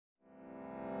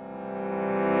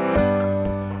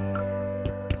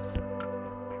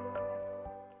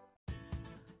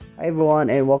Hi everyone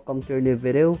and welcome to a new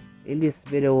video. In this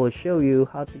video we'll show you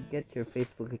how to get your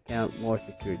Facebook account more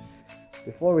secured.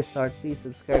 Before we start, please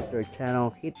subscribe to our channel,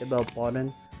 hit the bell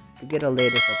button to get a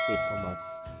latest update from us.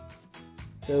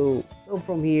 So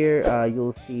from here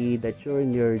you'll see that you're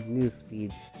in your news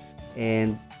feed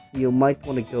and you might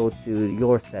want to go to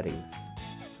your settings.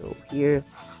 So here,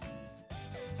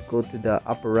 go to the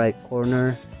upper right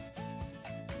corner,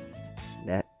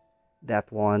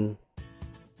 that one.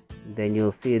 Then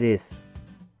you'll see this.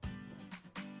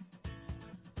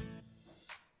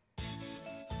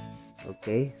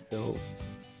 Okay, so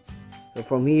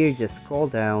from here just scroll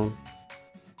down,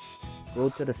 go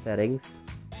to the settings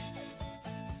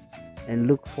and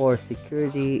look for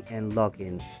security and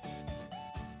login.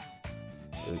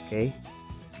 Okay,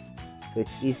 so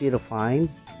it's easy to find.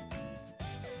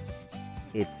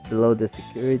 It's below the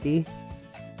security.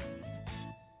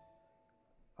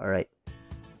 Alright,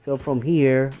 so from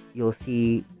here you'll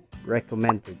see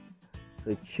recommended.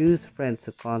 So choose friends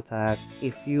to contact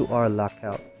if you are locked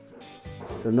out.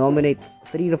 So nominate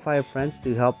 3 to 5 friends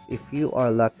to help if you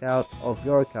are locked out of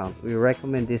your account. We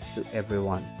recommend this to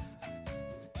everyone.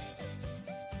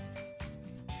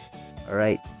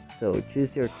 Alright, so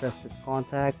choose your trusted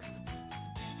contacts,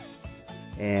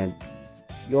 and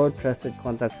your trusted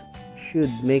contacts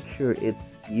should make sure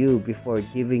it's you before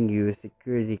giving you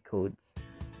security codes.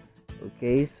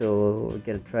 Okay, so we're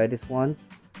gonna try this one.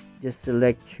 Just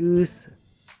select choose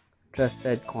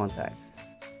trusted contacts.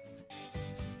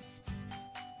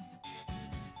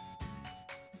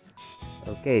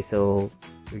 Okay, so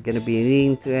you're gonna be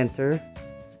needing to enter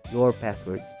your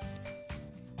password.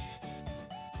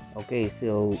 Okay,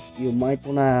 so you might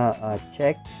wanna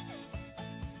check.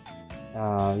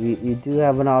 You do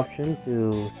have an option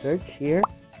to search here.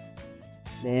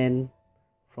 Then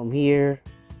from here,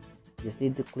 just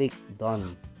need to click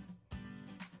done,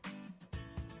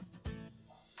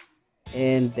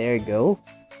 and there you go.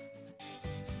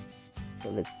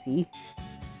 So let's see.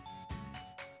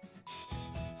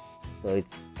 So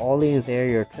it's all in there.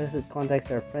 Your trusted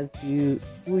contacts are friends who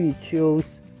you chose,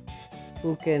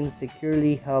 who can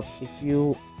securely help if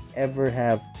you ever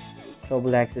have trouble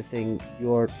accessing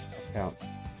your account.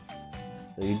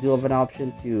 So you do have an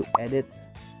option to edit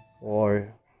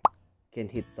or can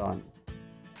hit done.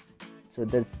 So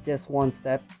that's just one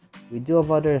step. We do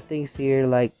have other things here,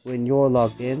 like when you're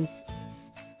logged in.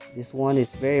 This one is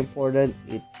very important.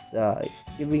 It's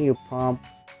giving you prompt.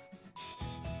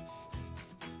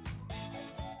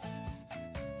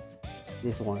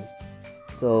 This one.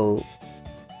 So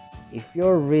if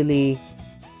you're really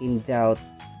in doubt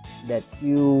that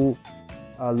you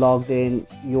logged in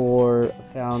your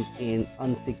account in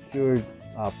unsecured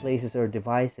places or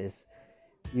devices,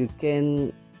 you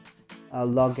can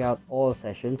log out all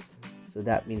sessions. So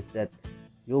that means that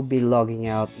you'll be logging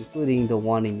out, including the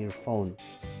one in your phone.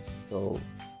 So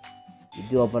you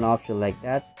do have an option like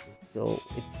that. So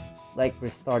it's like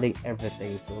restarting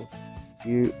everything. So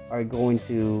you are going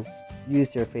to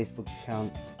use your Facebook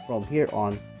account from here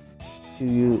on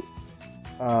to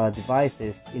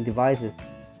devices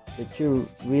that you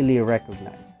really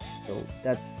recognize. So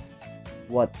that's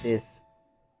what this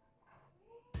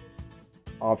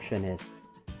option is.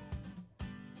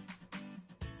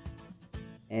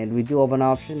 And we do have an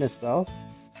option as well,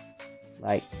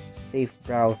 like safe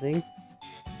browsing.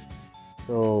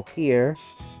 So here,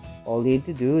 all you need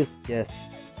to do is just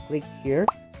click here.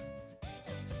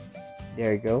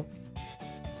 There you go.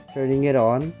 Turning it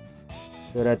on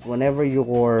so that whenever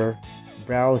you're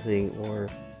browsing or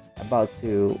about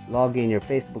to log in your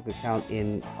Facebook account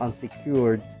in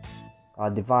unsecured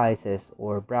devices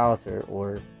or browser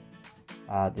or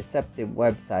deceptive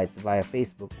websites via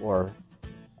Facebook or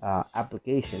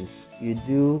applications,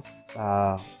 you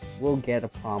will get a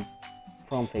prompt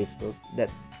from Facebook that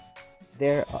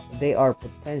they are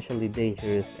potentially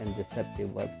dangerous and deceptive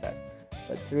websites.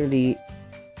 But it's really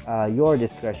your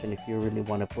discretion if you really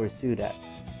want to pursue that.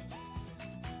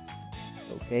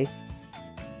 Okay,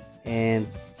 and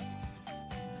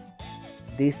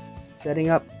this setting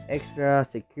up extra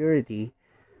security,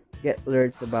 get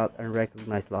alerts about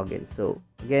unrecognized logins. So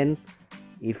again,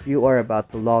 if you are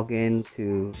about to log in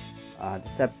to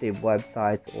deceptive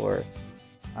websites or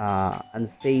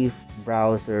unsafe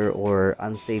browser or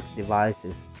unsafe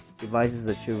devices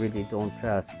that you really don't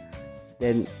trust,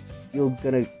 then you're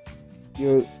going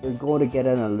to get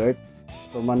an alert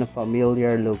from an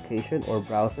unfamiliar location or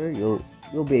browser.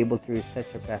 You'll be able to reset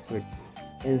your password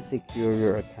and secure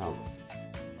your account.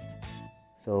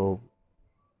 So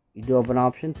you do have an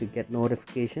option to get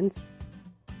notifications.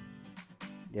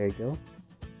 There you go.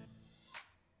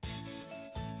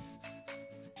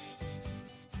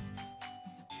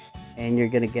 and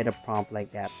you're gonna get a prompt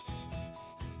like that.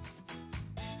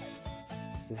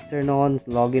 If you turn on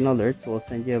login alerts, we'll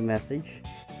send you a message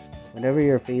whenever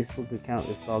your Facebook account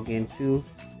is logged into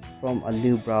from a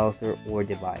new browser or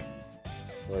device.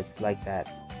 So it's like that.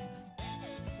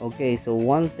 Okay, so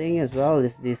one thing as well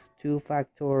is this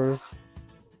two-factor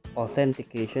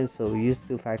authentication. So we use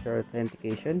two-factor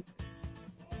authentication.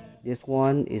 This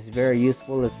one is very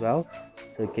useful as well.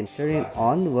 So you can turn it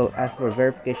on. We'll ask for a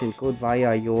verification code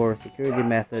via your security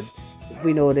method if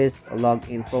we notice a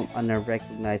login from an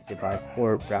unrecognized device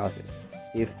or browser.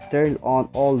 If turn on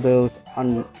all those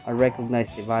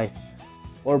unrecognized device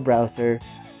or browser,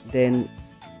 then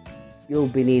you'll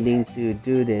be needing to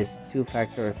do this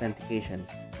two-factor authentication,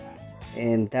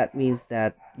 and that means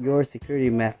that your security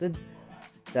method,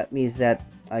 that means that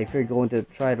if you're going to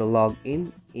try to log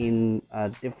in a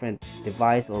different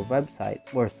device or website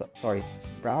or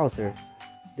browser,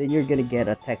 then you're gonna get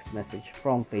a text message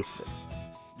from Facebook.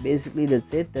 Basically,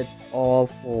 that's it. That's all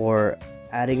for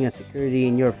adding a security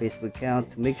in your Facebook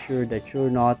account to make sure that you're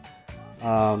not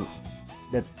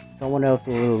that someone else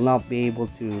will not be able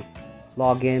to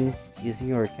log in using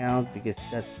your account, because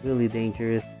that's really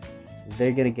dangerous.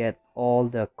 They're gonna get all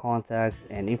the contacts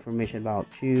and information about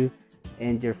you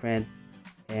and your friends,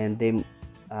 and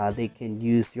they can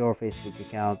use your Facebook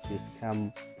account to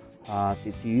scam,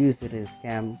 to use it in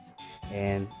scam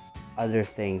and other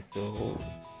things. So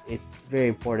it's very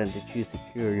important that you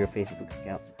secure your Facebook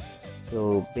account.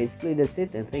 So basically that's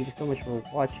it, and thank you so much for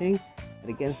watching. And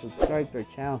again, subscribe to our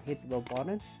channel, hit the bell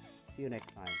button. See you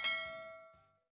next time.